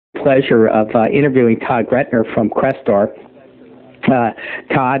pleasure of interviewing Todd Gruettner from Crestar.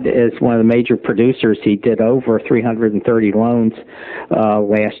 Todd is one of the major producers. He did over 330 loans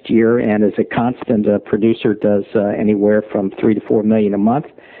last year, and as a constant producer, does anywhere from $3 to $4 million a month.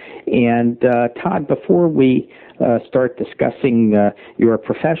 And Todd, before we start discussing your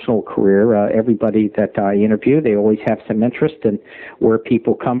professional career, everybody that I interview, they always have some interest in where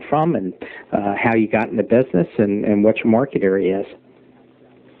people come from and how you got into business and what your market area is.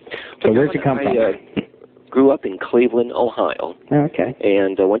 So where'd you come from? Grew up in Cleveland, Ohio. Okay.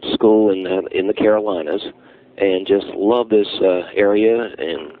 And went to school in the Carolinas, and just loved this area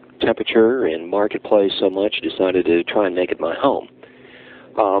and temperature and marketplace so much, decided to try and make it my home.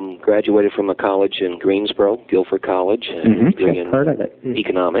 Graduated from a college in Greensboro, Guilford College, doing heard of it.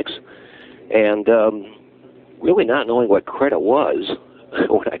 economics, and really not knowing what credit was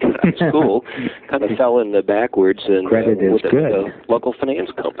when I got out of school, kind of fell in the backwards and with a local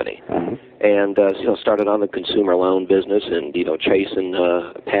finance company, and started on the consumer loan business and chasing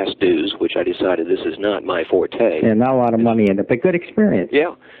past dues, which I decided this is not my forte. Yeah, not a lot of money in it, but good experience.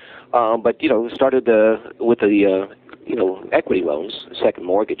 Yeah, but started with the equity loans, second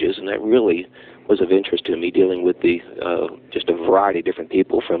mortgages, and that really was of interest to me, dealing with the just a variety of different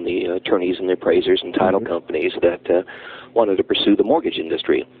people, from the attorneys and the appraisers and title companies that wanted to pursue the mortgage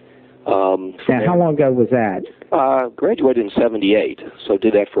industry. Now, how long ago was that? Graduated in '78, so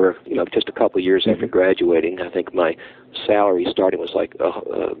did that for just a couple of years after graduating. I think my salary starting was like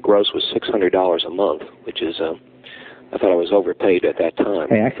gross was $600 a month, which is I thought I was overpaid at that time.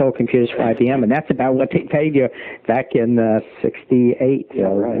 Hey, I sold computers for IBM, and that's about what they paid you back in '68. Yeah,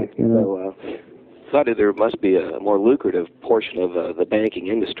 right. So thought that there must be a more lucrative portion of the banking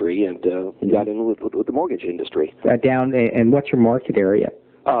industry, and got in with the mortgage industry. And what's your market area?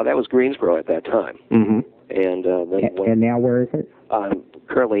 That was Greensboro at that time. And now where is it? I'm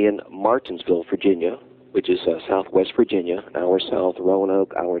currently in Martinsville, Virginia, which is southwest Virginia, an hour south of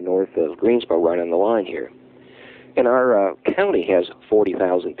Roanoke, hour north of Greensboro, right on the line here. And our county has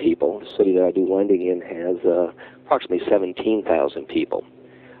 40,000 people. The city that I do lending in has approximately 17,000 people.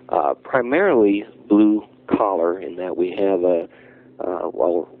 Primarily blue collar, in that we have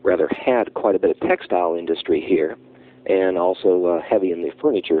had quite a bit of textile industry here, and also heavy in the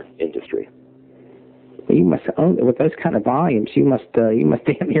furniture industry. You must own, with those kind of volumes. You must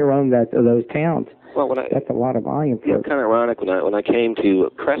damn near own those towns. Well, that's a lot of volume. Yeah, kind of ironic. When I came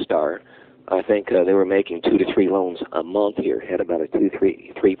to Crestar, I think they were making 2 to 3 loans a month here, had about a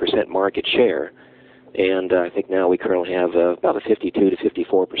 3% market share, and I think now we currently have about a 52 to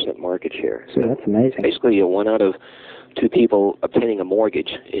 54% market share. So that's amazing. Basically, 1 out of 2 people obtaining a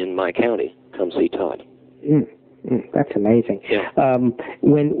mortgage in my county come see Todd. That's amazing. Yeah.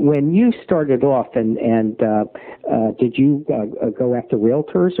 When you started off, and did you go after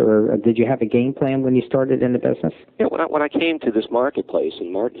realtors, or did you have a game plan when you started in the business? Yeah, when I came to this marketplace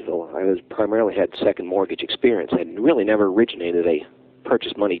in Martinsville, I primarily had second mortgage experience. I had really never originated a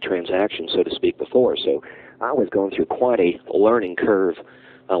purchase money transaction, so to speak, before. So I was going through quite a learning curve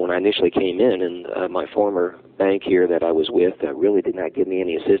when I initially came in, and my former bank here that I was with really did not give me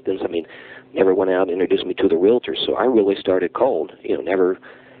any assistance. I mean, never went out and introduced me to the realtors, so I really started cold, never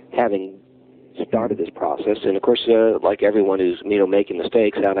having started this process. And of course, like everyone who's making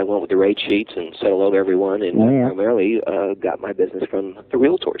mistakes, out I went with the rate sheets and said hello to everyone, and primarily got my business from the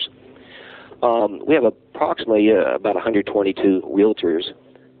realtors. We have approximately about 122 realtors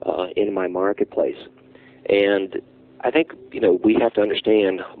in my marketplace, and I think we have to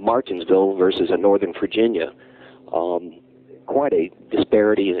understand Martinsville versus a Northern Virginia. Quite a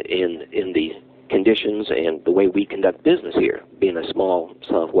disparity in the conditions and the way we conduct business here, being a small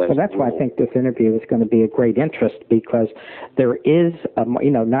Southwest. Well, that's why I think this interview is going to be a great interest, because there is,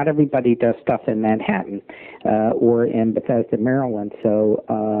 not everybody does stuff in Manhattan or in Bethesda, Maryland. So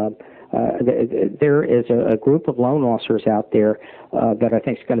there is a group of loan officers out there that I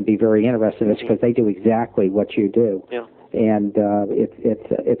think is going to be very interested in this, because they do exactly what you do. Yeah. And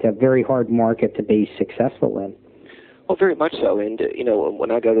it's a very hard market to be successful in. Well, very much so. And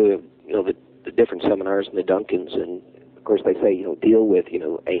when I go to the different seminars in the Duncans, and of course they say deal with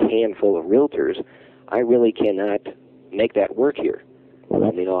a handful of realtors, I really cannot make that work here. Well,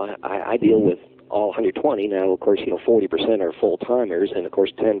 I deal with all 120 now. Of course, 40% are full timers, and of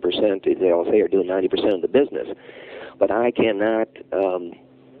course 10%, they all say, are doing 90% of the business. But I cannot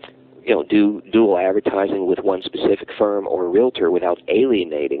do dual advertising with one specific firm or realtor without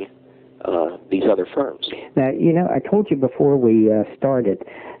alienating these other firms. Now, I told you before we started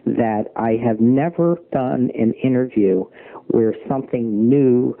that I have never done an interview where something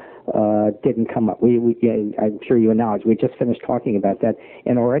new didn't come up. I'm sure you acknowledge, we just finished talking about that,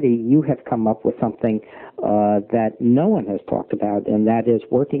 and already you have come up with something that no one has talked about, and that is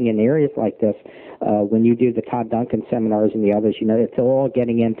working in areas like this. When you do the Todd Duncan seminars and the others, it's all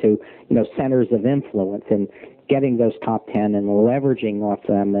getting into, centers of influence and getting those top 10 and leveraging off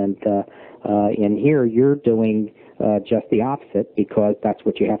them. And in here, you're doing just the opposite, because that's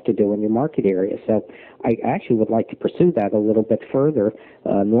what you have to do in your market area. So I actually would like to pursue that a little bit further.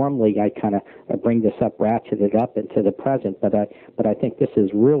 Normally, I kind of bring this up, ratchet it up into the present, but I think this is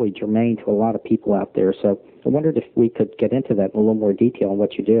really germane to a lot of people out there. So I wondered if we could get into that in a little more detail on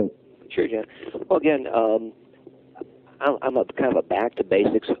what you do. Sure, Jan. Well, again, I'm a kind of a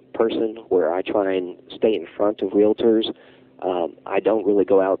back-to-basics person where I try and stay in front of realtors. I don't really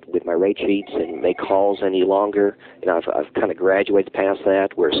go out with my rate sheets and make calls any longer. I've kind of graduated past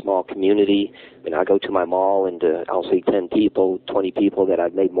that. We're a small community, and I go to my mall and I'll see 10 people, 20 people that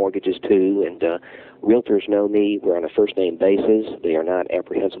I've made mortgages to, and realtors know me. We're on a first-name basis. They are not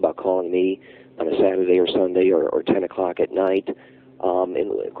apprehensive about calling me on a Saturday or Sunday or 10 o'clock at night.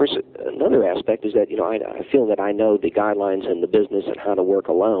 And, of course, another aspect is that, I feel that I know the guidelines in the business and how to work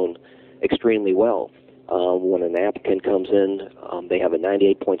alone extremely well. When an applicant comes in, they have a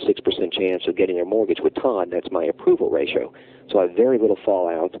 98.6% chance of getting their mortgage with Todd. That's my approval ratio. So I have very little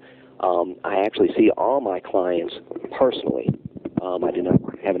fallout. I actually see all my clients personally. I do not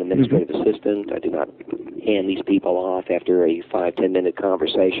have an administrative assistant. I do not hand these people off after a 5-10 minute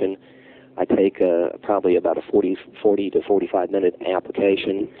conversation. I take probably about a 40 to 45-minute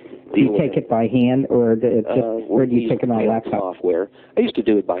application. Do you take it by hand, or do you take it on laptop? Software. I used to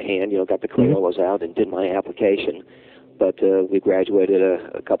do it by hand. Got the Crayolas out and did my application. But we graduated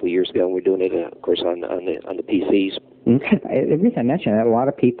a couple of years ago, and we're doing it, of course, on the PCs. The reason I mention that, a lot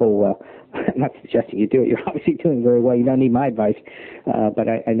of people, I'm not suggesting you do it. You're obviously doing very well. You don't need my advice. But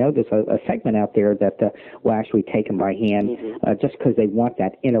I know there's a segment out there that will actually take them by hand, just because they want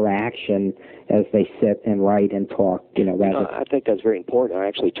that interaction as they sit and write and talk. I think that's very important. I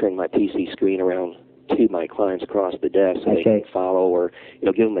actually turn my PC screen around to my clients across the desk so they can follow, or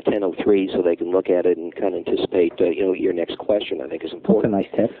give them a 1003 so they can look at it and kind of anticipate your next question. I think is important. That's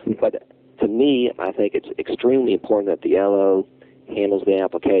a nice tip. But to me, I think it's extremely important that the LO handles the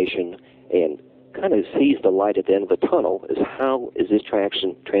application and kind of sees the light at the end of the tunnel. Is how is this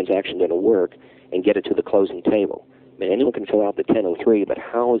transaction going to work and get it to the closing table? I mean, anyone can fill out the 1003, but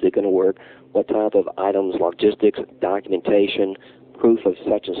how is it going to work? What type of items, logistics, documentation, proof of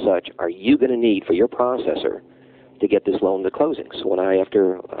such and such are you going to need for your processor to get this loan to closing? So when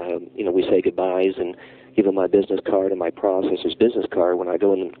after we say goodbyes and give them my business card and my processor's business card, when I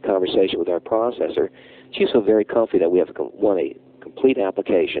go in conversation with our processor, she's so very confident that we have a complete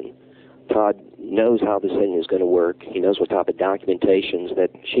application. Todd knows how this thing is going to work. He knows what type of documentations that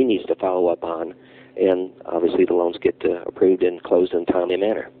she needs to follow up on, and obviously the loans get approved and closed in a timely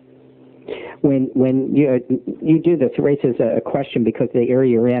manner. When you do this, it raises a question because of the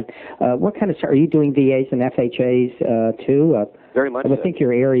area you're in. What kind of are you doing VAs and FHAs too? Very much. I would think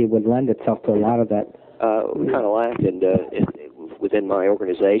your area would lend itself to a lot of that. We kind of lack within my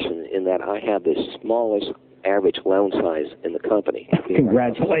organization in that I have the smallest average loan size in the company.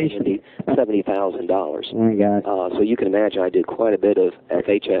 Congratulations. $70,000. Oh my God. So you can imagine I do quite a bit of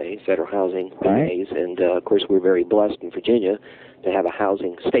FHA, Federal Housing VAs, and of course we're very blessed in Virginia to have a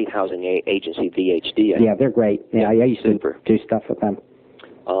state housing agency, VHD. Yeah, they're great. Yeah, I used to do stuff with them.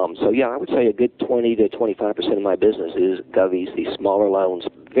 So yeah, I would say a good 20 to 25% of my business is govies, these smaller loans,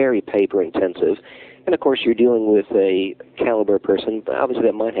 very paper intensive. And, of course, you're dealing with a caliber person, but obviously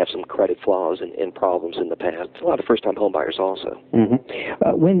that might have some credit flaws and problems in the past. A lot of first-time home buyers also.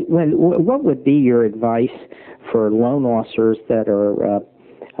 What would be your advice for loan officers that are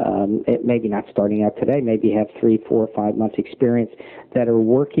maybe not starting out today, maybe have 3, 4, 5 months experience, that are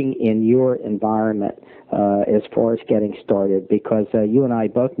working in your environment as far as getting started? Because you and I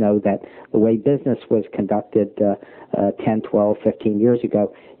both know that the way business was conducted 10, 12, 15 years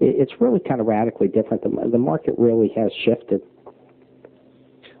ago, it's really kind of radically different. The market really has shifted.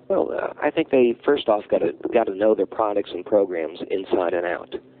 Well, I think they first off got to know their products and programs inside and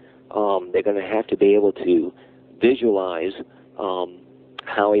out. They're going to have to be able to visualize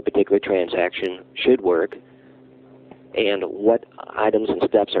how a particular transaction should work and what items and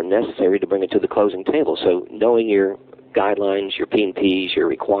steps are necessary to bring it to the closing table. So knowing your guidelines, your P&Ps, your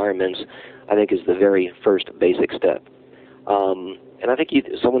requirements, I think is the very first basic step. And I think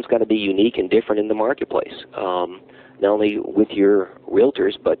someone's got to be unique and different in the marketplace, not only with your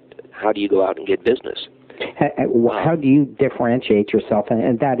realtors, but how do you go out and get business? How do you differentiate yourself?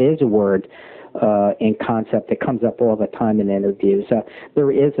 And that is a word. in concept that comes up all the time in interviews.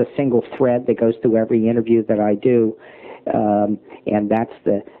 There is a single thread that goes through every interview that I do, and that's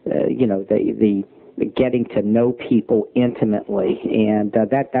the getting to know people intimately, and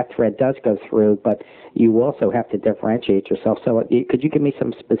that thread does go through, but you also have to differentiate yourself. So could you give me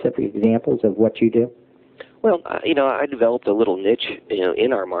some specific examples of what you do? Well, I developed a little niche,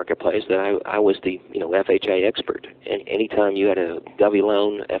 in our marketplace that I was the, FHA expert. And anytime you had a Govy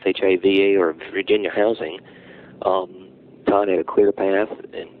loan, FHA, VA, or Virginia housing, Todd had a clear path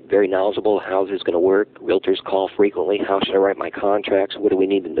and very knowledgeable how this is going to work. Realtors call frequently. How should I write my contracts? What do we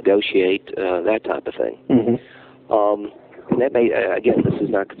need to negotiate? That type of thing. And that may, again, this is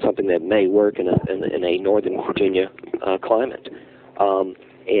not something that may work in a Northern Virginia climate.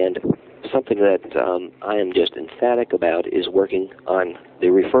 And something that I am just emphatic about is working on the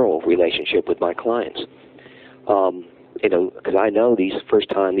referral relationship with my clients. Because I know these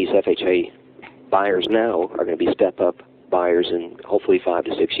FHA buyers now are going to be step-up buyers in hopefully 5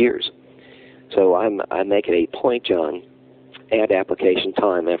 to 6 years. So I make it a point, John, at application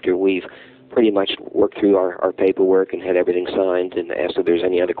time after we've pretty much worked through our paperwork and had everything signed and asked if there's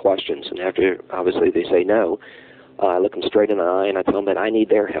any other questions. And after, obviously, they say no, I look them straight in the eye and I tell them that I need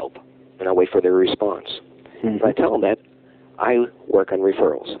their help. And I wait for their response. And I tell them that I work on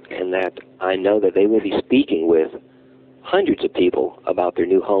referrals and that I know that they will be speaking with hundreds of people about their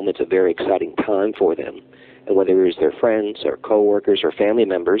new home. It's a very exciting time for them. And whether it's their friends or coworkers or family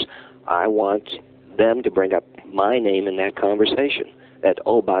members, I want them to bring up my name in that conversation. That,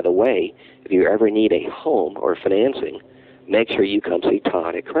 oh, by the way, if you ever need a home or financing, make sure you come see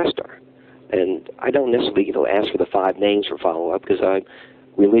Todd at Crestar. And I don't necessarily, ask for the 5 names for follow-up because I'm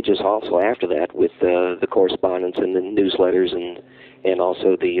religious also after that with the correspondence and the newsletters and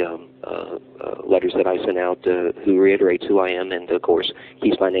also the letters that I send out who reiterates who I am and, of course,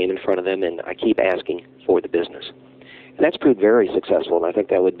 keeps my name in front of them, and I keep asking for the business. And that's proved very successful, and I think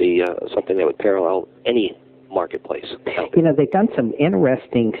that would be something that would parallel any marketplace. They've done some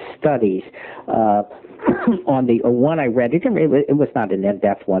interesting studies on the one I read. It was not an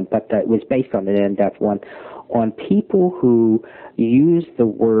in-depth one, but it was based on an in-depth one on people who use the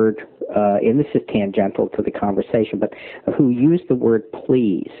word, and this is tangential to the conversation, but who use the word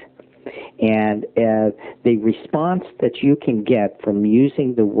please. And the response that you can get from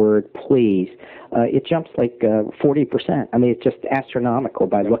using the word please, it jumps like 40%. I mean, it's just astronomical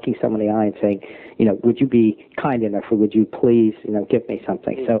by looking someone in the eye and saying, would you be kind enough or would you please, give me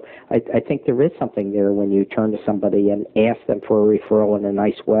something? So I think there is something there when you turn to somebody and ask them for a referral in a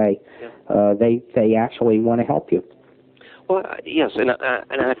nice way. They actually want to help you. Well, yes, and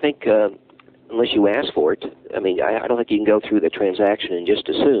I think unless you ask for it, I mean, I don't think you can go through the transaction and just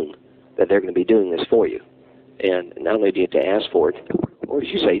assume that they're going to be doing this for you. And not only do you have to ask for it, or as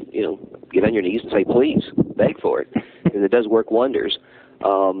you say, get on your knees and say, please, beg for it, because it does work wonders.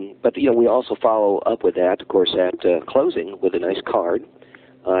 But, we also follow up with that, of course, at closing with a nice card.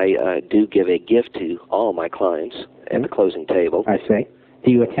 I do give a gift to all my clients at the closing table. I see.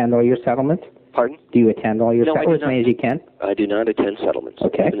 Do you attend all your settlements? Pardon? Do you attend all your settlements as many as you can? I do not attend settlements,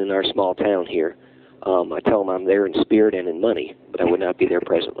 even in our small town here. I tell them I'm there in spirit and in money, but I would not be there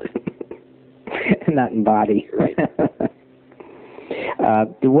presently. Not in body. Right.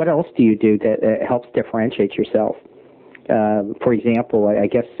 What else do you do that helps differentiate yourself? For example, I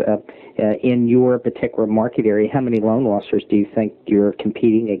guess in your particular market area, how many loan officers do you think you're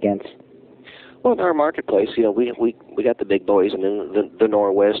competing against? Well, in our marketplace, we got the big boys, and then the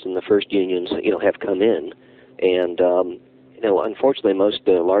Norwest and the First Unions, have come in, and unfortunately, most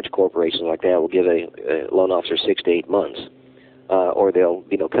large corporations like that will give a loan officer 6 to 8 months, or they'll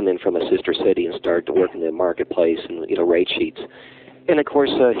come in from a sister city and start to work in the marketplace and rate sheets. And of course,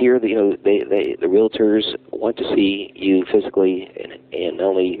 here the realtors want to see you physically, and not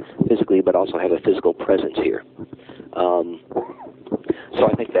only physically but also have a physical presence here. So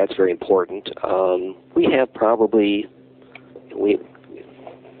I think that's very important. We have probably 9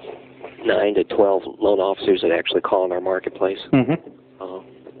 to 12 loan officers that actually call in our marketplace.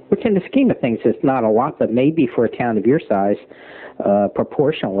 Which in the scheme of things is not a lot, but maybe for a town of your size,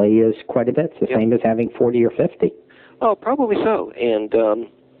 proportionally is quite a bit. It's the same as having 40 or 50. Oh, probably so. And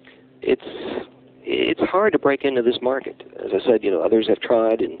it's hard to break into this market. As I said, others have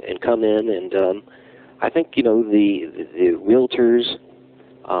tried and come in, and I think, the realtors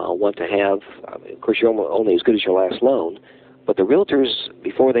want to have, of course, you're only as good as your last loan, but the realtors,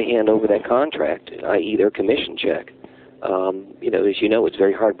 before they hand over that contract, i.e. their commission check, as you know, it's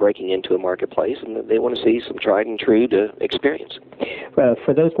very hard breaking into a marketplace, and they want to see some tried and true to experience.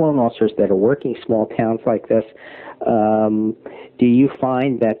 For those loan officers that are working small towns like this, Do you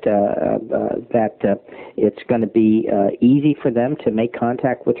find that it's going to be easy for them to make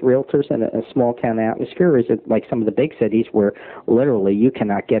contact with realtors in a small town atmosphere, or is it like some of the big cities where literally you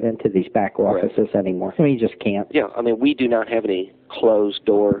cannot get into these back offices anymore? I mean, you just can't. Yeah, I mean, we do not have any closed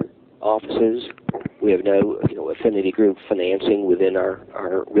door offices. We have no, affinity group financing within our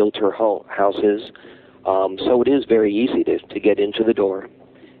realtor houses. So it is very easy to get into the door.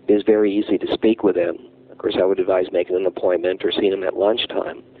 It is very easy to speak with them. Of course, I would advise making an appointment or seeing them at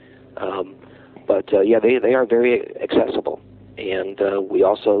lunchtime. Yeah, they are very accessible. And we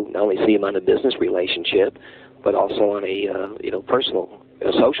also not only see them on a business relationship, but also on a personal,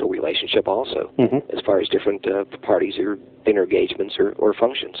 social relationship also, as far as different parties or dinner engagements or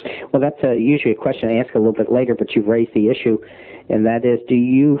functions. Well, that's usually a question I ask a little bit later, but you've raised the issue, and that is, do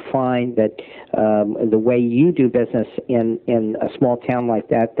you find that the way you do business in a small town like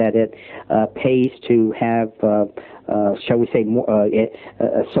that it pays to have, shall we say, more, a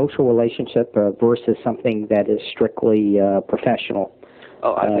social relationship versus something that is strictly professional?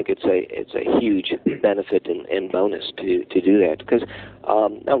 Oh, I think it's a huge benefit and bonus to do that, because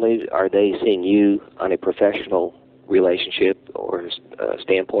not only are they seeing you on a professional relationship or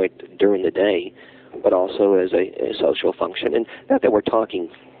standpoint during the day, but also as a social function. And not that we're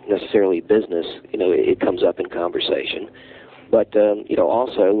talking necessarily business, it comes up in conversation, but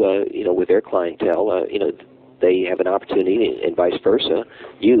also with their clientele, they have an opportunity, and vice versa,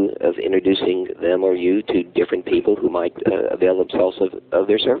 of introducing them or you to different people who might avail themselves of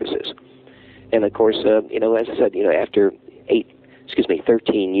their services. And of course, as I said, after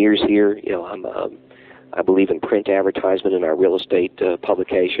 13 years here, I believe in print advertisement in our real estate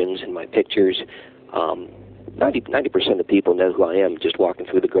publications and my pictures. 90% of people know who I am just walking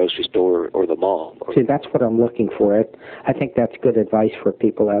through the grocery store or the mall. See, that's what I'm looking for. I think that's good advice for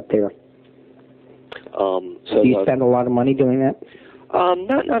people out there. Do you spend a lot of money doing that?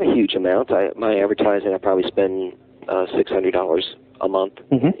 Not a huge amount. My advertising, I probably spend $600 a month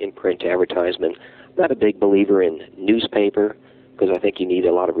in print advertisement. Not a big believer in newspaper, because I think you need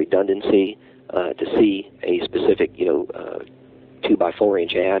a lot of redundancy to see a specific,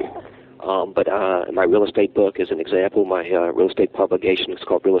 2x4-inch ad. But my real estate book, as an example, my real estate publication is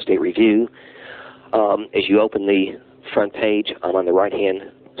called Real Estate Review. As you open the front page, I'm on the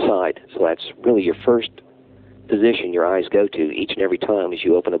right-hand side, so that's really your first position your eyes go to each and every time as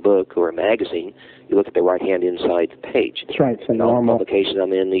you open a book or a magazine. You look at the right-hand inside page. That's right. And all the publications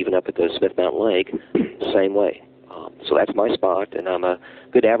I'm in, even up at the Smith Mountain Lake, same way. So that's my spot, and I'm a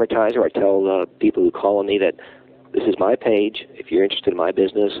good advertiser. I tell people who call on me that this is my page. If you're interested in my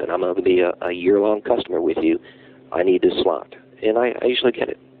business and I'm going to be a year-long customer with you, I need this slot. And I usually get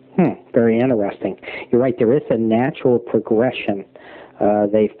it. Very interesting. You're right. There is a natural progression.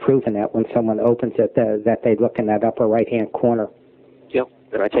 They've proven that when someone opens it, that they look in that upper right-hand corner. Yep,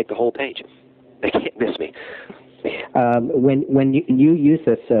 and I take the whole page. They can't miss me. When you use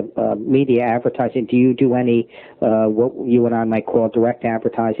this media advertising, do you do any what you and I might call direct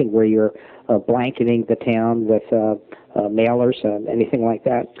advertising, where you're blanketing the town with mailers, anything like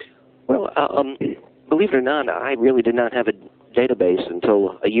that? Well, believe it or not, I really did not have a database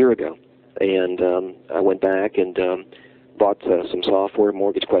until a year ago, and I went back and bought some software,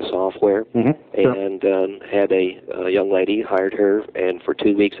 Mortgage Quest software, and had a young lady, hired her, and for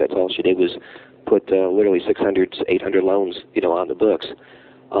 2 weeks, that's all she did was put literally 600 to 800 loans, on the books.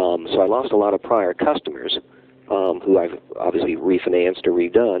 So I lost a lot of prior customers who I've obviously refinanced or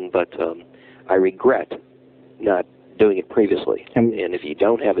redone, but I regret not doing it previously. And if you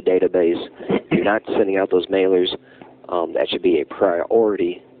don't have a database, you're not sending out those mailers, that should be a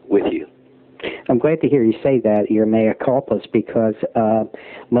priority with you. I'm glad to hear you say that, your mea culpas, because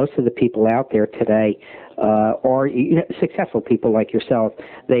most of the people out there today are successful people like yourself.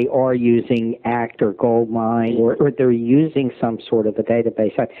 They are using ACT or Goldmine, or they're using some sort of a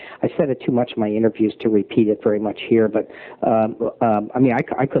database. I said it too much in my interviews to repeat it very much here, but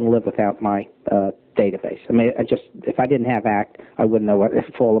I couldn't live without my database. If I didn't have ACT, I wouldn't know what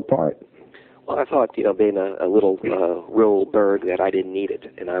it'd fall apart. Well, I thought, being a little rural bird, that I didn't need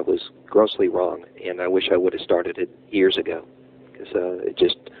it, and I was grossly wrong, and I wish I would have started it years ago, because it's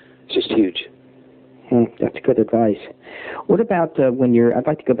just huge. That's good advice. What about I'd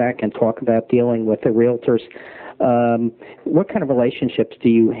like to go back and talk about dealing with the realtors. What kind of relationships do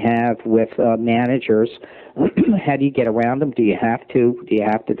you have with managers? How do you get around them? Do you have to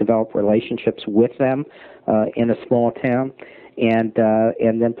develop relationships with them in a small town? And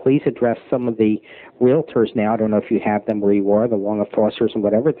then please address some of the realtors now. I don't know if you have them where you are, the Long of Foster's and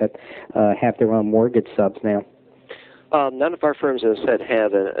whatever, that have their own mortgage subs now. None of our firms, as I said,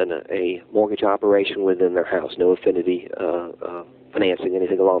 have a mortgage operation within their house, no affinity financing,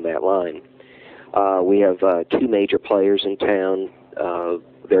 anything along that line. We have two major players in town.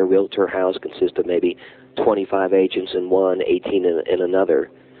 Their realtor house consists of maybe 25 agents in one, 18 in another,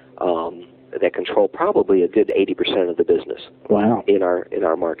 that control probably a good 80% of the business. Wow. In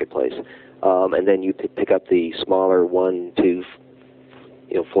our marketplace. And then you pick up the smaller 1, 2,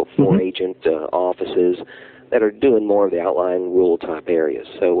 four agent offices that are doing more of the outlying rural type areas.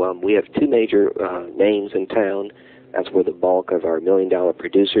 So we have two major names in town. That's where the bulk of our $1 million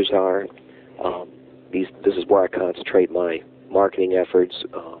producers are. This is where I concentrate my marketing efforts.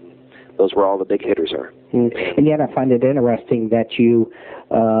 Those where all the big hitters are. And yet I find it interesting that you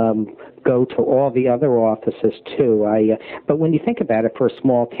go to all the other offices too. But when you think about it, for a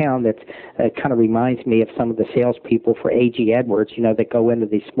small town, that kind of reminds me of some of the salespeople for A.G. Edwards, that go into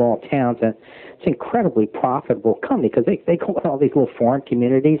these small towns, and it's an incredibly profitable company because they go in all these little farm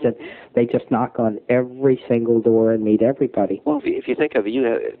communities and they just knock on every single door and meet everybody. Well, if you think of it,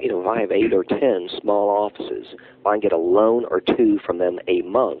 if I have 8 or 10 small offices, if I can get a loan or two from them a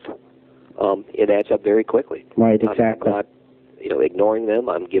month, it adds up very quickly. Right, exactly. I'm not, ignoring them.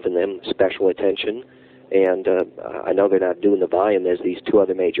 I'm giving them special attention, and I know they're not doing the volume as these two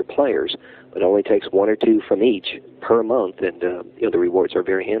other major players, but it only takes 1 or 2 from each per month, and the rewards are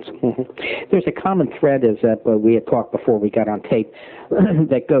very handsome. There's a common thread, as we had talked before we got on tape,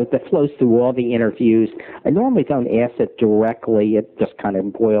 that flows through all the interviews. I normally don't ask it directly; it just kind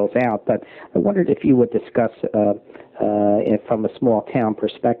of boils out. But I wondered if you would discuss, from a small town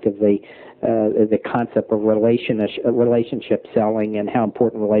perspective, the concept of relationship selling and how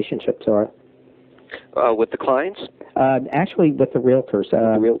important relationships are. With the clients? Actually, with the realtors. With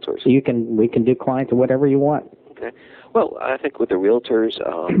the realtors. So we can do clients or whatever you want. Okay. Well, I think with the realtors,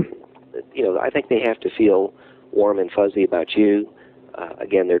 I think they have to feel warm and fuzzy about you.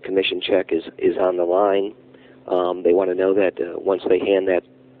 Again, their commission check is on the line. They want to know that once they hand that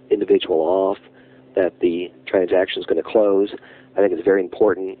individual off, that the transaction is going to close. I think it's very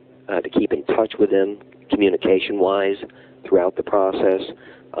important to keep in touch with them communication-wise throughout the process.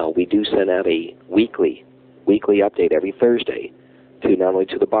 We do send out a weekly update every Thursday to not only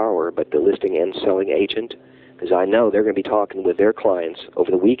to the borrower but the listing and selling agent, because I know they're going to be talking with their clients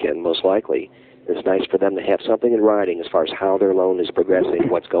over the weekend most likely. It's nice for them to have something in writing as far as how their loan is progressing,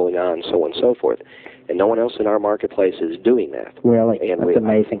 what's going on, so on and so forth. And no one else in our marketplace is doing that. Really? And that's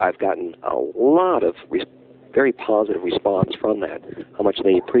amazing. I've gotten a lot of very positive response from that, how much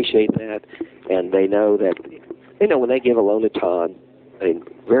they appreciate that, and they know when they give a loan to Todd,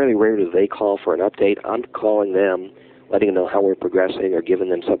 very rarely do they call for an update. I'm calling them, letting them know how we're progressing or giving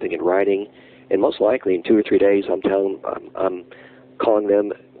them something in writing. And most likely in 2 or 3 days, I'm calling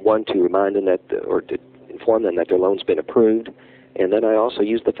them, one, to remind them or to inform them that their loan's been approved. And then I also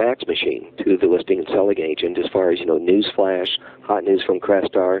use the fax machine to the listing and selling agent as far as, news flash, hot news from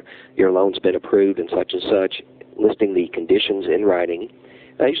Crestar, your loan's been approved and such, listing the conditions in writing.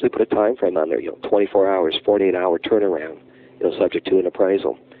 And I usually put a time frame on there, 24 hours, 48-hour turnaround, subject to an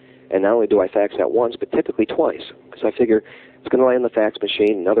appraisal. And not only do I fax that once, but typically twice, because I figure it's going to lay in the fax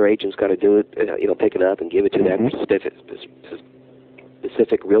machine. Another agent's got to do it, pick it up and give it to that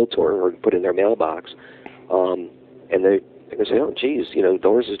specific realtor or put it in their mailbox. And they're going to say, oh, geez,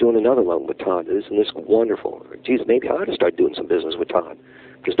 Doris is doing another loan with Todd. Isn't this wonderful? Or, geez, maybe I ought to start doing some business with Todd.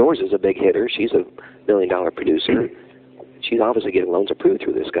 Because Doris is a big hitter. She's a $1 million producer. She's obviously getting loans approved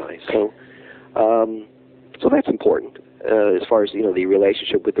through this guy. So that's important. As far as the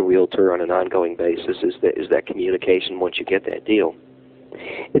relationship with the realtor on an ongoing basis is that communication once you get that deal.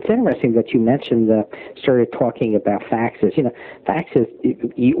 It's interesting that you mentioned started talking about faxes. Faxes,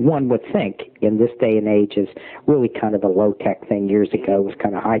 one would think in this day and age is really kind of a low-tech thing. Years ago it was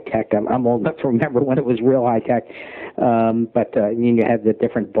kind of high-tech. I'm old enough to remember when it was real high-tech. But you had the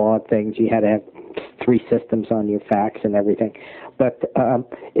different baud things. You had to have 3 systems on your fax and everything. But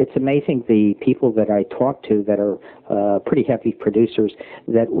it's amazing the people that I talk to that are pretty heavy producers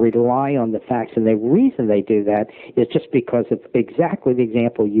that rely on the fax. And the reason they do that is just because of exactly the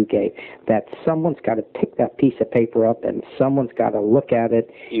example you gave, that someone's got to pick that piece of paper up and someone's got to look at it.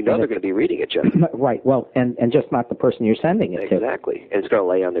 They're going to be reading it, Jeff. Right. Well, and just not the person you're sending it to. Exactly. And it's going to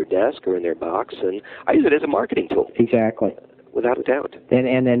lay on their desk or in their box. And I use it as a marketing tool. Exactly. Without a doubt. And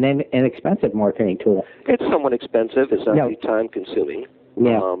an inexpensive marketing tool. It's somewhat expensive. It's not too time-consuming.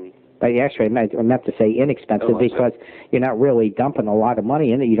 Yeah. But actually, I meant to say inexpensive because you're not really dumping a lot of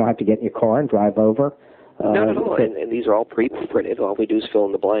money in it. You don't have to get in your car and drive over. Not at all. And these are all pre-printed. All we do is fill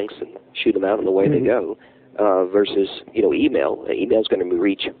in the blanks and shoot them out and away they go. Versus, email. Email is going to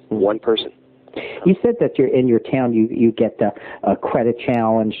reach one person. You said that you're in your town. You get credit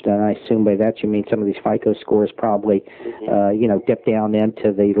challenged, and I assume by that you mean some of these FICO scores probably, dip down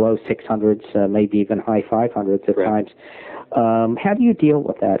into the low 600s, maybe even high 500s at times. How do you deal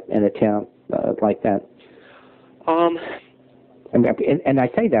with that in a town like that? And I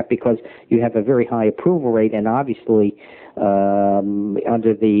say that because you have a very high approval rate, and obviously,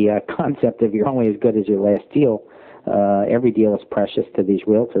 under the concept of you're only as good as your last deal, every deal is precious to these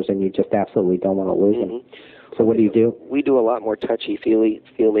realtors, and you just absolutely don't want to lose them. So what do you do? We do a lot more touchy-feely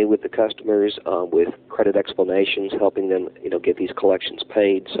with the customers, with credit explanations, helping them, get these collections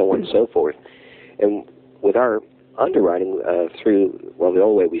paid, so on and so forth. And with our underwriting the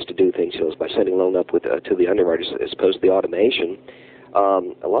old way we used to do things was by sending loan up to the underwriters as opposed to the automation.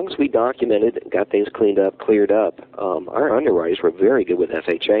 As long as we documented and got things cleared up, our underwriters were very good with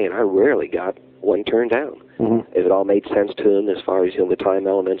FHA, and I rarely got one turned down. If it all made sense to them as far as the time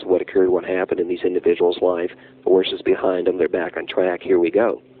elements of what occurred, what happened in these individuals' life, the worst is behind them, they're back on track, here we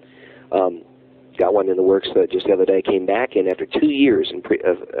go. Got one in the works just the other day, came back in after 2 years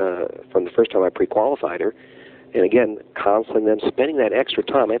from the first time I pre-qualified her. And again, counseling them, spending that extra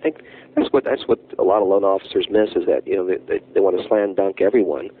time. I think that's what a lot of loan officers miss is that they want to slam dunk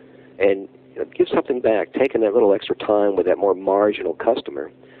everyone, and give something back. Taking that little extra time with that more marginal customer,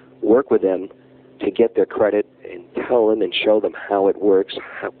 work with them to get their credit, and tell them and show them how it works,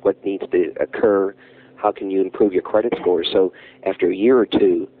 what needs to occur, how can you improve your credit score. So after a year or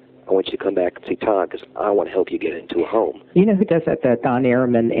two, I want you to come back and see Todd because I want to help you get into a home. You know who does that? Don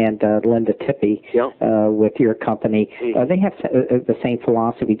Ehrman and Linda Tippy with your company. They have the same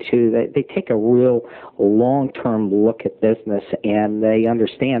philosophy, too. They take a real long-term look at business, and they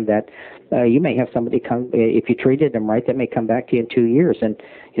understand that you may have somebody come, if you treated them right, they may come back to you in 2 years. And,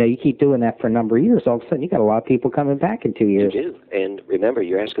 you keep doing that for a number of years, all of a sudden you got a lot of people coming back in 2 years. You do. And remember,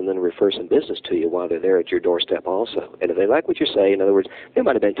 you're asking them to refer some business to you while they're there at your doorstep also. And if they like what you say, in other words, they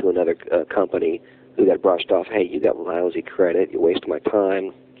might have been to another company who got brushed off, hey, you got lousy credit, you're wasting my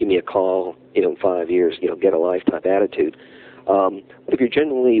time, give me a call, in 5 years, get a lifetime attitude. But if you're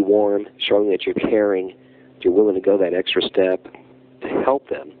genuinely warm, showing that you're caring, you're willing to go that extra step to help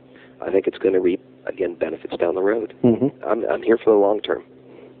them, I think it's going to reap, again, benefits down the road. I'm here for the long term.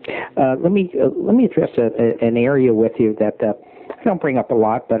 Let me address an area with you that I don't bring up a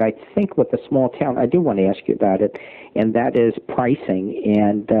lot, but I think with the small town, I do want to ask you about it, and that is pricing.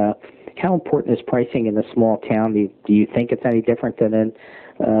 And how important is pricing in a small town? Do you think it's any different than in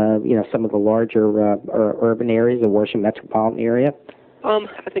some of the larger urban areas, the Washington metropolitan area?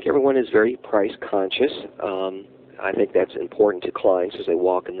 I think everyone is very price conscious. I think that's important to clients as they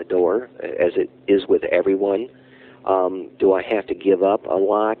walk in the door, as it is with everyone. Do I have to give up a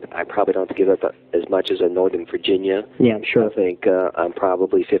lot? I probably don't have to give up as much as in Northern Virginia. Yeah, sure. I think I'm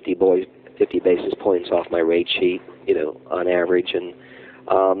probably 50 basis points off my rate sheet, on average. And,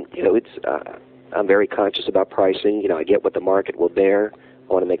 I'm very conscious about pricing. I get what the market will bear.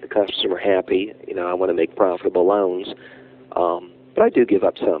 I want to make the customer happy. I want to make profitable loans. But I do give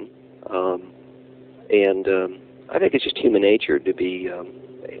up some. I think it's just human nature to be,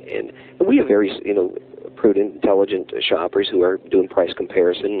 and we have very, prudent, intelligent shoppers who are doing price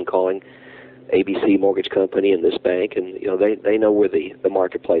comparison and calling ABC Mortgage Company and this bank, and they know where the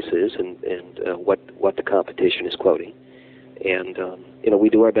marketplace is and what the competition is quoting, and we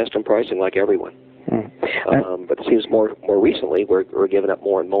do our best on pricing like everyone. But it seems more recently we're giving up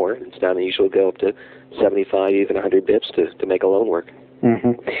more and more. It's now usually go up to 75, even 100 bips to make a loan work.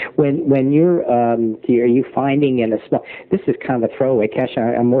 When you're, are you finding in a small, this is kind of a throwaway question,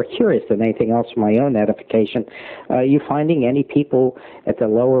 I'm more curious than anything else for my own edification, are you finding any people at the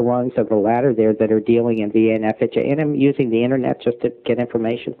lower rungs of the ladder there that are dealing in VA and FHA and using the internet just to get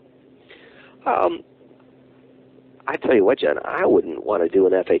information? I tell you what, John, I wouldn't want to do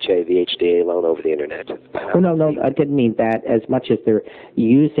an FHA, VHDA loan over the internet. No, I didn't mean that as much as they're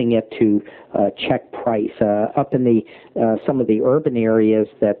using it to check price. Up in the some of the urban areas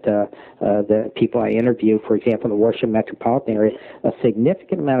that the people I interview, for example, in the Washington metropolitan area, a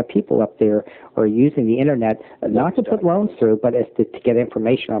significant amount of people up there are using the internet not to put loans through, but as to get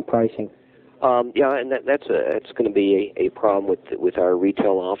information on pricing. And that's going to be a problem with our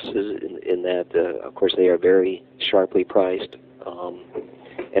retail offices in that, of course, they are very sharply priced.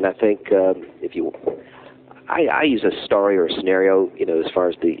 And I think I use a story or a scenario, as far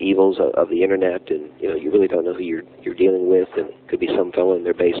as the evils of the internet, and you really don't know who you're dealing with, and it could be some fellow in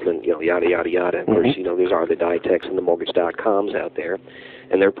their basement, yada yada yada. Of course, there's the Dytex and the Mortgage.coms out there,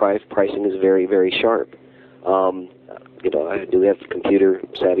 and their pricing is very, very sharp. I do have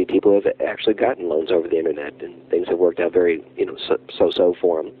computer-savvy people who have actually gotten loans over the internet, and things have worked out very, so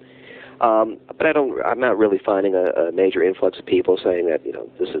for them. But I'm not really finding a major influx of people saying that,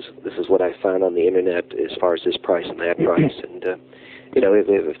 this is what I found on the internet as far as this price and that price. And, if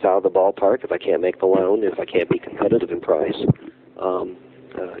it's out of the ballpark, if I can't make the loan, if I can't be competitive in price,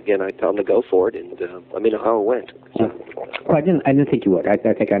 again, I tell them to go for it, and let me know how it went. So, well, I didn't think you would. I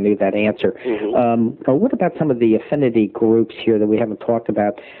think I knew that answer. What about some of the affinity groups here that we haven't talked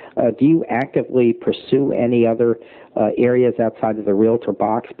about? Do you actively pursue any other areas outside of the realtor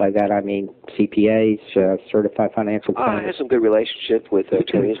box? By that I mean CPAs, certified financial planners. I have some good relationships with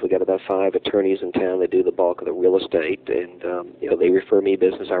attorneys. We got about 5 attorneys in town that do the bulk of the real estate, and they refer me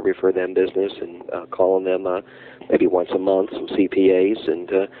business, I refer them business, and calling them maybe once a month, some CPAs,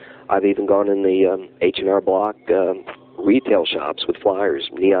 and I've even gone in the H&R Block retail shops with flyers,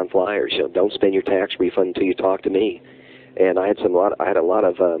 neon flyers. Don't spend your tax refund until you talk to me. And I had a lot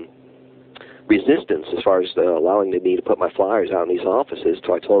of resistance as far as allowing me to put my flyers out in these offices.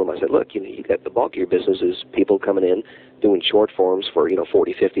 So I told them, I said, look, you got the bulk of your business is people coming in doing short forms for $40,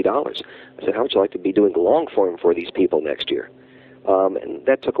 $50. I said, how would you like to be doing the long form for these people next year? And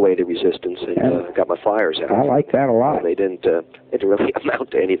that took away the resistance, and got my flyers out. I like that a lot. And they didn't really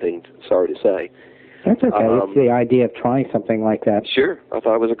amount to anything, sorry to say. That's okay. It's the idea of trying something like that. Sure. I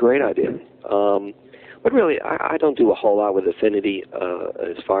thought it was a great idea. But really, I don't do a whole lot with affinity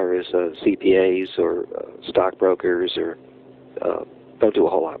as far as CPAs or stockbrokers, or don't do a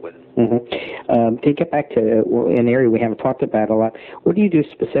whole lot with it. To get back to an area we haven't talked about a lot, what do you do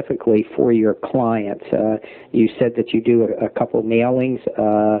specifically for your clients? You said that you do a couple mailings.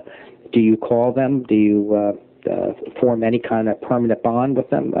 Do you call them? Do you form any kind of permanent bond with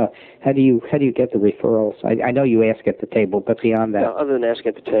them? How do you get the referrals? I know you ask at the table, but beyond that, other than asking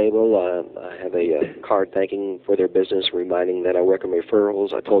at the table, I have a card thanking for their business, reminding that I work on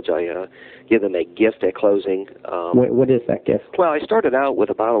referrals. I told you I give them a gift at closing. What is that gift? Well, I started out with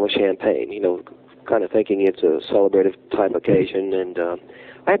a bottle of champagne, kind of thinking it's a celebrative type occasion, and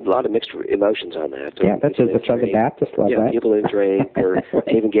I had a lot of mixed emotions on that. Yeah, that's a Southern Baptist love that. People didn't drink, or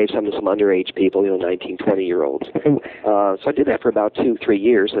I even gave some to some underage people, 19, 20-year-olds. So I did that for about 2-3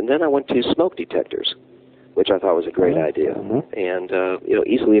 years, and then I went to smoke detectors, which I thought was a great idea. And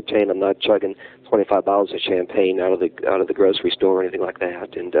easily obtained. I'm not chugging 25 bottles of champagne out of the grocery store or anything like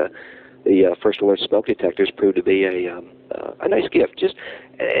that. And the First Alert smoke detectors proved to be a nice gift. Just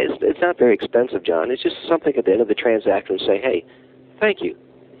it's not very expensive, John. It's just something at the end of the transaction to say, hey, thank you.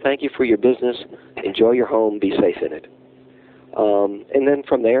 Thank you for your business. Enjoy your home. Be safe in it. And then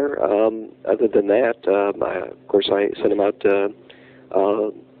from there, other than that, of course, I send them out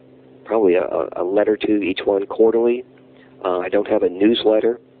probably a letter to each one quarterly. I don't have a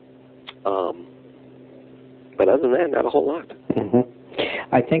newsletter. But other than that, not a whole lot.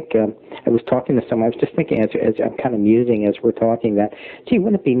 I think I was talking to someone. I was just thinking, as I'm kind of musing as we're talking, that, gee,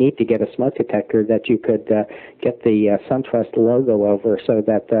 wouldn't it be neat to get a smoke detector that you could get the SunTrust logo over, so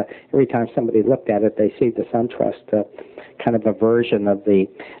that every time somebody looked at it, they see the SunTrust, kind of a version of the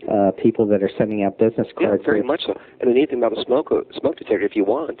people that are sending out business cards. Yeah, very much so. And the neat thing about a smoke detector, if you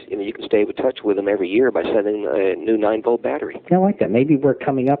want, you can stay in touch with them every year by sending a new 9-volt battery. I like that. Maybe we're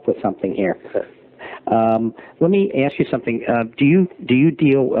coming up with something here. Let me ask you something. Do you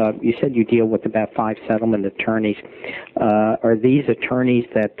deal? You said you deal with about 5 settlement attorneys. Are these attorneys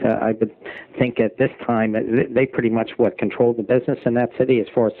that I would think at this time they pretty much control the business in that city as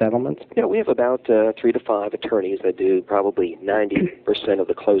far as settlements? Yeah, we have about 3 to 5 attorneys that do probably 90% of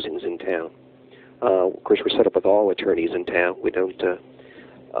the closings in town. Of course, we're set up with all attorneys in town. We don't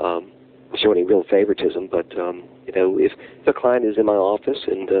show any real favoritism, but if the client is in my office,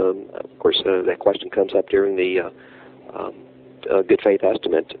 and of course that question comes up during the good faith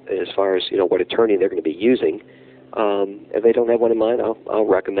estimate as far as what attorney they're going to be using. If they don't have one in mind, I'll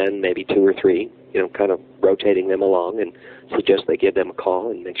recommend maybe 2 or 3, kind of rotating them along, and suggest they give them a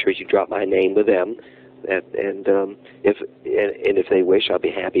call and make sure you drop my name with them. And if they wish, I'll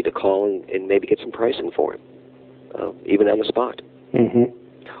be happy to call and maybe get some pricing for them, even on the spot.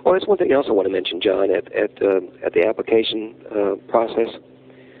 Well, that's one thing else I want to mention, John, at the application process.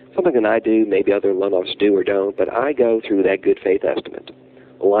 Something that I do, maybe other loan officers do or don't, but I go through that good faith estimate,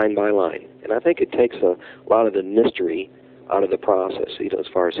 line by line. And I think it takes a lot of the mystery out of the process, as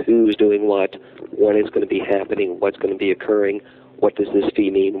far as who's doing what, when it's going to be happening, what's going to be occurring, what does this fee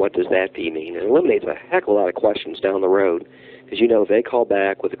mean, what does that fee mean. It eliminates a heck of a lot of questions down the road, because if they call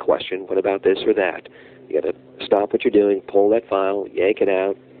back with a question, what about this or that, you got to stop what you're doing, pull that file, yank it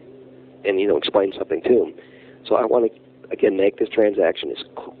out, and explain something to them. So I want to again make this transaction as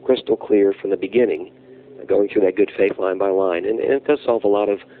crystal clear from the beginning, going through that good faith line by line, and it does solve a lot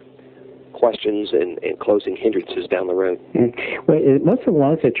of questions and closing hindrances down the road. Well, most of the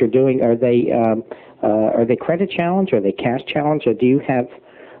loans that you're doing, are they credit challenge, or are they cash challenge, or do you have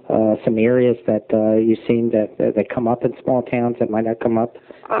some areas that you've seen that come up in small towns that might not come up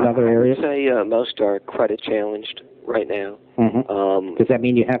in other areas? I would say most are credit challenged right now. Does that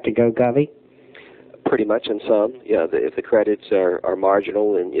mean you have to go govy? Pretty much in some. Yeah, if the credits are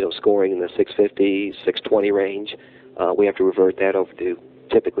marginal and scoring in the 650, 620 range, we have to revert that over to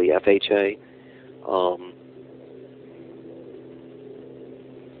typically FHA.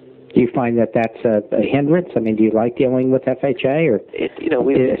 Do you find that that's a hindrance? I mean, do you like dealing with FHA, or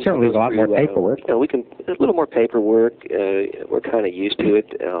it's certainly a lot more paperwork? We can a little more paperwork. We're kind of used to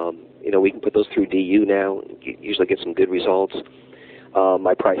it. We can put those through DU now. Usually get some good results.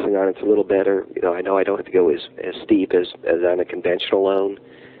 My pricing on it's a little better. I know I don't have to go as steep as on a conventional loan,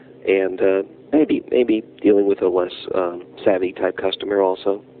 and maybe dealing with a less savvy type customer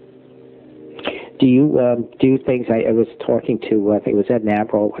also. Do you do things? I was talking to I think it was Ed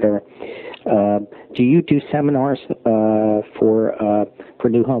Nabro or whatever. Do you do seminars for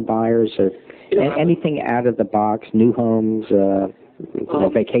new home buyers, or anything out of the box? New homes,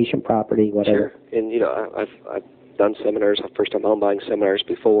 vacation property, whatever. Sure. And I've done seminars, first-time home buying seminars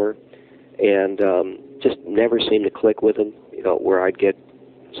before, and just never seemed to click with them. Where I'd get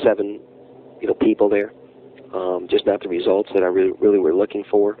 7 people there. Just not the results that I really were looking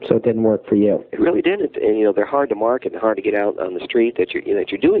for. So it didn't work for you. It really didn't, and they're hard to market and hard to get out on the street that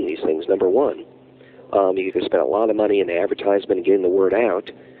you're doing these things. Number one, you can spend a lot of money in advertisement and getting the word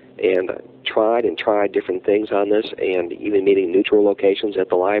out. And tried different things on this, and even meeting neutral locations at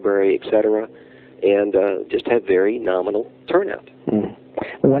the library, etc. And just had very nominal turnout.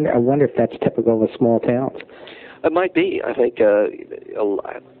 I wonder if that's typical of small towns. It might be. I think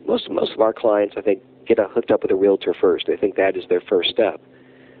most of our clients, I think, get hooked up with a realtor first. I think that is their first step.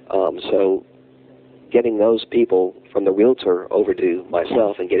 So getting those people from the realtor over to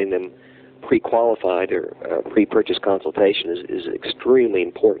myself and getting them pre-qualified or pre-purchase consultation is extremely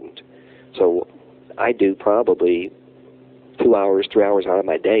important. So I do probably 2 hours, 3 hours out of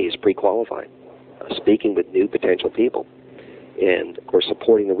my day is pre-qualifying, speaking with new potential people. And, of course,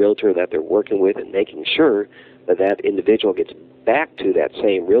 supporting the realtor that they're working with and making sure that individual gets back to that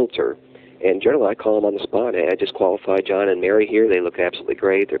same realtor. And generally, I call them on the spot. Hey, I just qualified John and Mary here. They look absolutely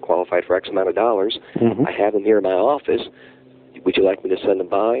great. They're qualified for X amount of dollars. I have them here in my office. Would you like me to send them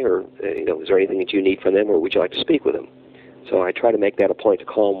by, or is there anything that you need from them, or would you like to speak with them? So I try to make that a point to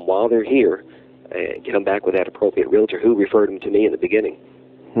call them while they're here and get them back with that appropriate realtor who referred them to me in the beginning.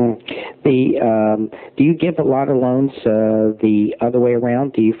 Do you give a lot of loans the other way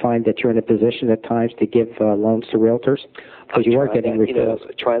around? Do you find that you're in a position at times to give loans to realtors? Because you are getting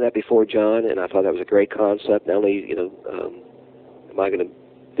referrals. Tried that before, John, and I thought that was a great concept. Not only am I going to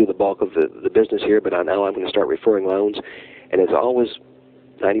do the bulk of the business here, but now I'm going to start referring loans. And it's always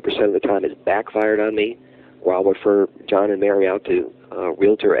 90% of the time it's backfired on me, where I'll refer John and Mary out to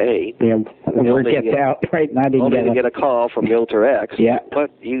Realtor A. Yeah, the word gets out, right? Only to get a call from Realtor X. Yeah.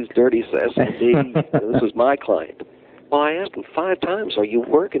 What? You dirty S&D. This is my client. Well, I asked them 5 times, are you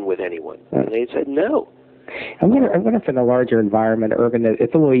working with anyone? And they said no. I wonder if in a larger environment, urban,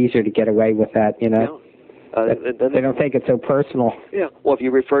 it's a little easier to get away with that, Yeah. They don't take it so personal. Yeah. Well, if you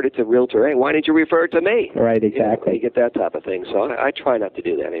referred it to Realtor A, why didn't you refer it to me? Right, exactly. You get that type of thing. So I try not to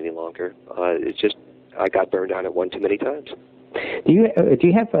do that any longer. It's just I got burned on it one too many times. Do you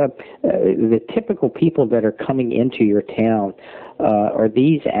have the typical people that are coming into your town? Are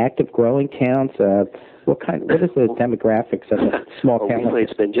these active, growing towns? What is the demographics of a small town? Recently,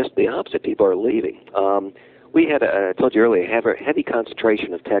 it's been just the opposite. People are leaving. We had, I told you earlier, have a heavy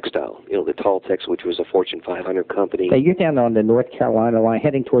concentration of textile. The Tall Tex, which was a Fortune 500 company. So you're down on the North Carolina line,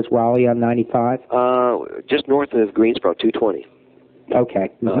 heading towards Raleigh on 95? Just north of Greensboro, 220. Okay.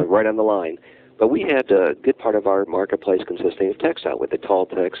 Right on the line. But we had a good part of our marketplace consisting of textile, with the Tall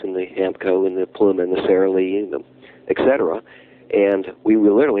Tex and the Hamco and the Pluma and the Sara Lee, and et cetera. And we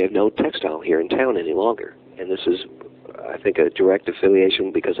literally have no textile here in town any longer. And this is, I think, a direct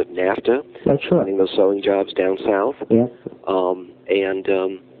affiliation because of NAFTA, finding those sewing jobs down south. Yeah.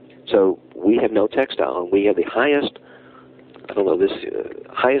 So we have no textile. We have the highest,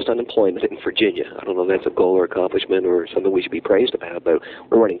 highest unemployment in Virginia. I don't know if that's a goal or accomplishment or something we should be praised about, but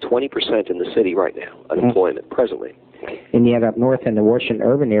we're running 20% in the city right now, unemployment, presently. And yet up north in the Washington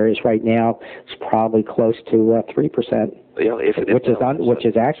urban areas right now, it's probably close to 3%. Yeah, which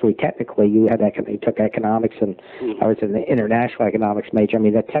is actually technically you took economics, and I was in the international economics major. I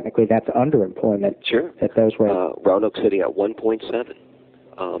mean, technically that's underemployment. Sure. At those rates. Roanoke City at 1.7.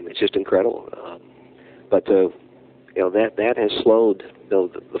 It's just incredible. But that has slowed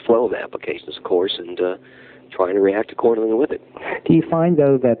the flow of applications, of course, and trying to react accordingly with it. Do you find,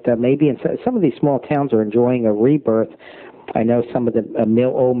 though, that maybe in some of these small towns are enjoying a rebirth? I know some of the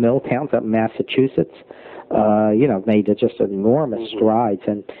old mill towns up in Massachusetts, made just enormous strides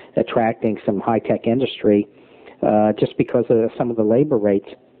in attracting some high-tech industry just because of some of the labor rates.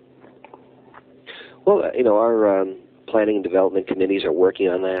 Well, our planning and development committees are working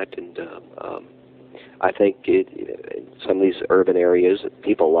on that, and I think in some of these urban areas,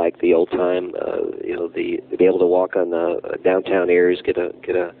 people like the old time, to be able to walk on the downtown areas, get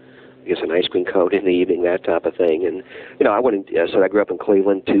an ice cream cone in the evening, that type of thing. And I wouldn't. So I grew up in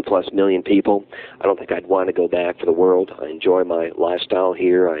Cleveland, 2+ million people. I don't think I'd want to go back for the world. I enjoy my lifestyle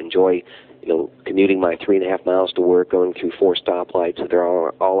here. I enjoy, commuting my 3.5 miles to work, going through 4 stoplights. They're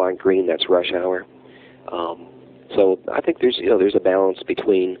all on green. That's rush hour. So I think there's a balance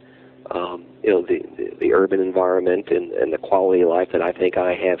between the urban environment and the quality of life that I think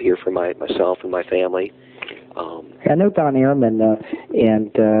I have here for myself and my family. I know Don Ehrman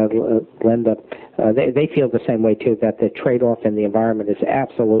and Linda, they feel the same way too. That the trade-off in the environment is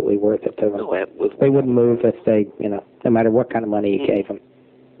absolutely worth it to them. They wouldn't move if they, no matter what kind of money you gave them.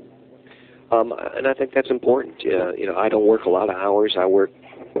 And I think that's important. I don't work a lot of hours. I work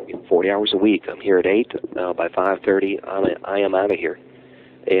 40 hours a week. I'm here at 8. By 5:30, I am out of here.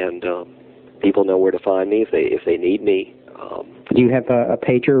 And people know where to find me if they need me. Do you have a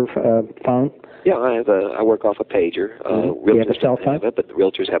pager phone? Yeah, I work off a pager. Do you have a cell phone? Have it, but the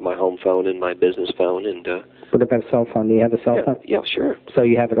realtors have my home phone and my business phone. And what about a cell phone? Do you have a cell phone? Yeah, sure. So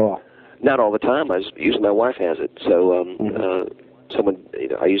you have it all? Not all the time. Usually my wife has it. So someone,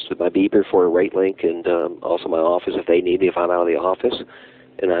 I use my beeper for a rate link, and also my office if they need me if I'm out of the office,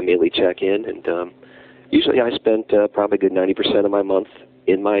 and I immediately check in. And usually I spend probably a good 90% of my month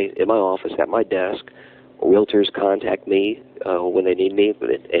in my office at my desk. Realtors contact me when they need me,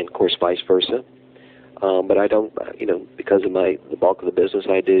 and of course vice versa. But I don't, because of the bulk of the business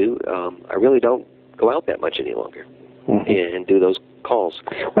I do, I really don't go out that much any longer and do those calls.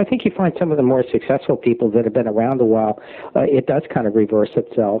 Well, I think you find some of the more successful people that have been around a while, it does kind of reverse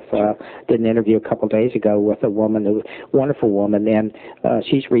itself. Did an interview a couple of days ago with a woman, wonderful woman, and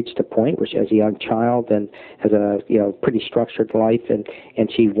she's reached a point where she has a young child and has a pretty structured life, and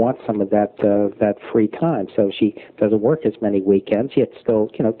she wants some of that free time. So she doesn't work as many weekends, yet still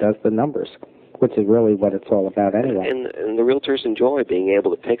does the numbers, which is really what it's all about anyway. And the realtors enjoy being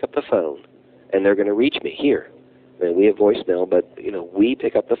able to pick up the phone, and they're going to reach me here. And we have voicemail, but we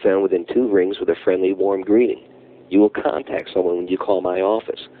pick up the phone within 2 rings with a friendly, warm greeting. You will contact someone when you call my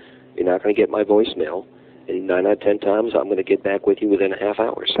office. You're not going to get my voicemail, and 9 out of 10 times I'm going to get back with you within a half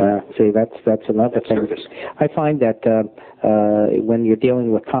hour. See, that's another thing. Service. I find that when you're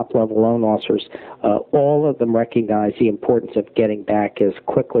dealing with top-level loan officers, all of them recognize the importance of getting back as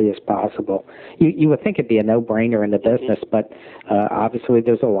quickly as possible. You would think it'd be a no-brainer in the business, but obviously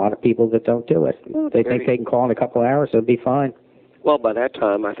there's a lot of people that don't do it. They think they can call in a couple of hours, it'll be fine. Well, by that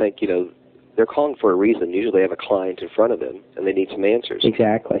time, I think, they're calling for a reason. Usually they have a client in front of them, and they need some answers.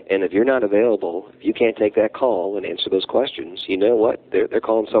 Exactly. And if you're not available, if you can't take that call and answer those questions, you know what? They're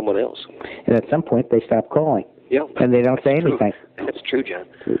calling someone else. And at some point, they stop calling. Yeah. And they don't say anything. That's true, John.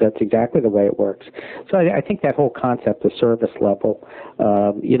 That's exactly the way it works. So I think that whole concept of service level,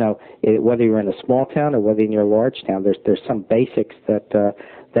 whether you're in a small town or whether you're in a large town, there's some basics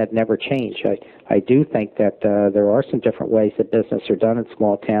that never change. I do think that there are some different ways that business are done in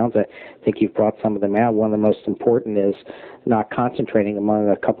small towns. I think you've brought some of them out. One of the most important is not concentrating among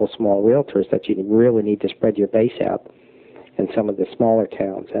a couple of small realtors, that you really need to spread your base out in some of the smaller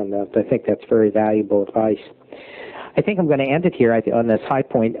towns. And I think that's very valuable advice. I think I'm going to end it here on this high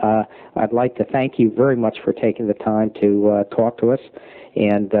point. I'd like to thank you very much for taking the time to talk to us,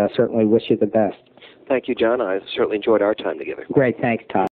 and certainly wish you the best. Thank you, John. I certainly enjoyed our time together. Great. Thanks, Todd.